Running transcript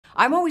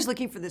I'm always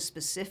looking for the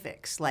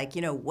specifics, like,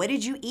 what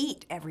did you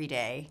eat every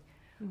day?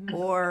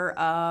 Or,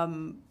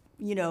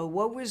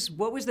 what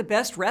was the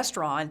best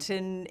restaurant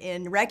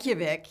in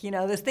Reykjavik?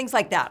 There's things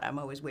like that. I'm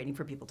always waiting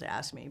for people to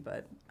ask me,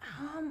 but.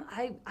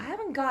 I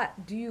haven't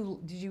got, did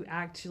you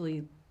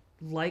actually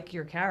like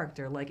your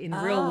character? Like, in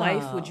real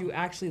life, would you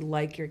actually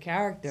like your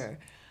character?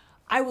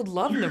 I would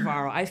love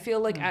Navarro. I feel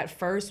like at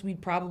first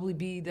we'd probably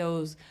be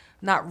those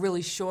not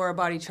really sure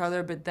about each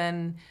other, but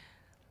then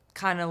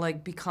kind of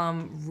like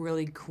become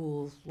really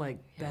cool, like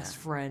best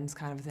friends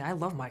kind of thing. I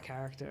love my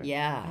character.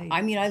 Yeah.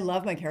 I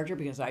love my character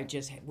because I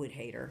just would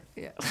hate her.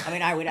 Yeah.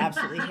 I would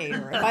absolutely hate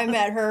her. If I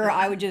met her,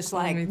 I would just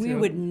Me we too.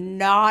 would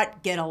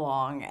not get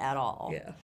along at all. Yeah.